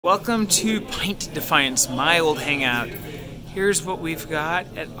Welcome to Pint Defiance, my old hangout. Here's what we've got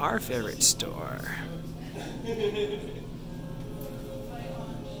at our favorite store.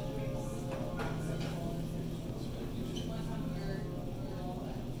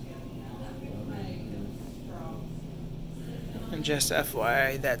 And just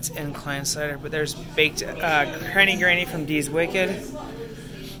FYI, that's incline cider, but there's baked Cranny Granny from D's Wicked.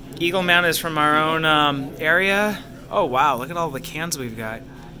 Eagle Mountain is from our own area. Oh wow, look at all the cans we've got.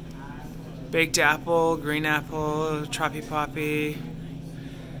 Baked apple, green apple, troppy poppy.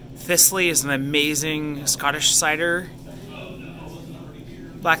 Thistley is an amazing Scottish cider.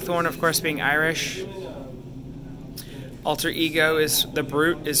 Blackthorn, of course, being Irish. Alter Ego is the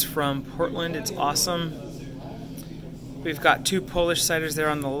Brute is from Portland. It's awesome. We've got two Polish ciders there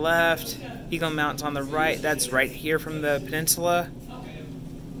on the left. Eagle Mountain's on the right. That's right here from the peninsula.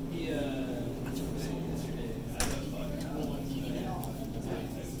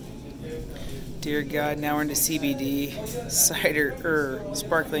 Dear God, now we're into CBD, cider,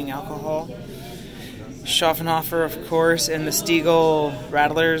 sparkling alcohol. Schaffenhofer, of course, and the Stiegel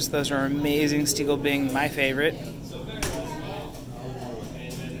Rattlers. Those are amazing, Stiegel being my favorite.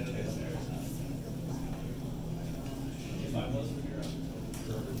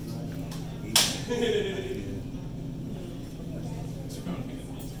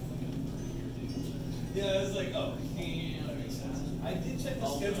 Yeah, I was like, oh, yeah, that makes sense. I did check the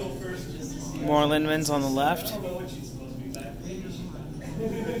schedule first just to see. More Lindman's on the left. I don't know when she's supposed to be back.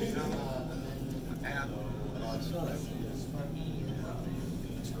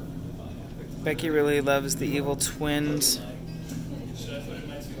 Becky really loves the Evil Twins. Should I put in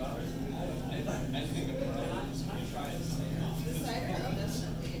my 2 hours? I think I'm going to try it.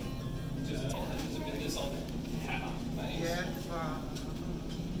 Just this all half.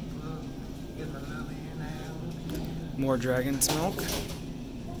 More Dragon's Milk.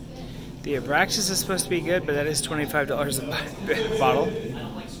 The Abraxas is supposed to be good, but that is $25 a bottle.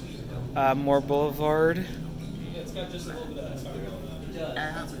 More Boulevard. Yeah, it's got just a little bit of that. You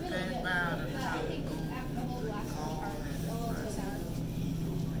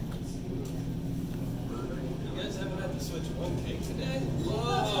guys haven't had to switch one cake today?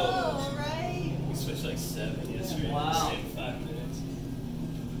 Whoa! Right? We switched like 7 yesterday. Wow. 5 minutes.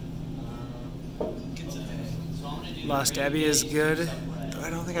 Lost Abbey is good. I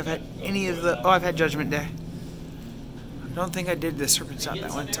don't think I've had any of the... Oh, I've had Judgment Day. I don't think I did the Serpent's Out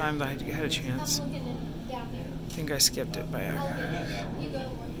that one time, but I had a chance. I think I skipped it by accident.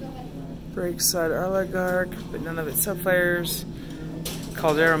 Breakside Oligarch, but none of its subfires.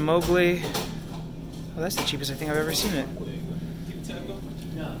 Caldera Mowgli. Oh, that's the cheapest I think I've ever seen it.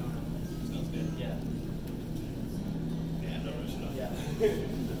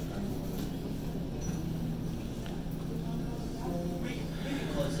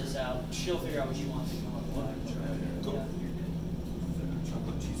 Close this out. She'll figure out what she wants to come up with.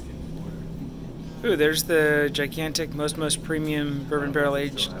 Ooh, there's the gigantic, most premium bourbon barrel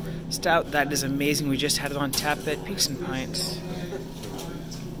aged stout. That is amazing. We just had it on tap at Peaks and Pints.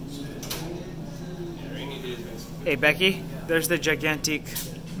 Hey Becky, there's the gigantic,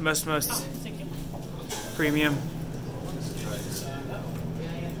 most premium.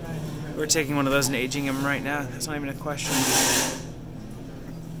 We're taking one of those and aging them right now. That's not even a question.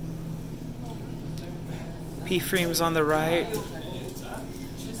 P-Fream's on the right.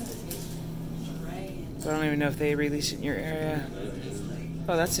 I don't even know if they release it in your area.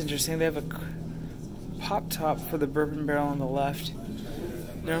 Oh, that's interesting. They have a pop top for the bourbon barrel on the left.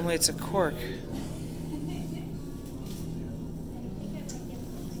 Normally it's a cork.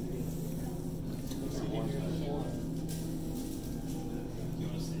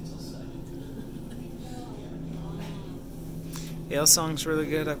 Ale Song's really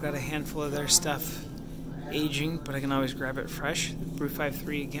good. I've got a handful of their stuff aging, but I can always grab it fresh. Brew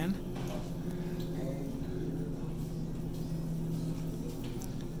 5-3 again.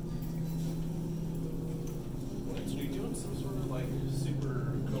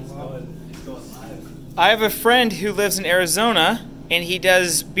 I have a friend who lives in Arizona, and he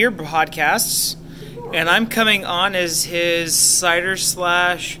does beer podcasts, and I'm coming on as his cider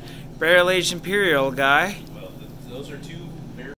 / barrel-aged imperial guy. Well, those are 2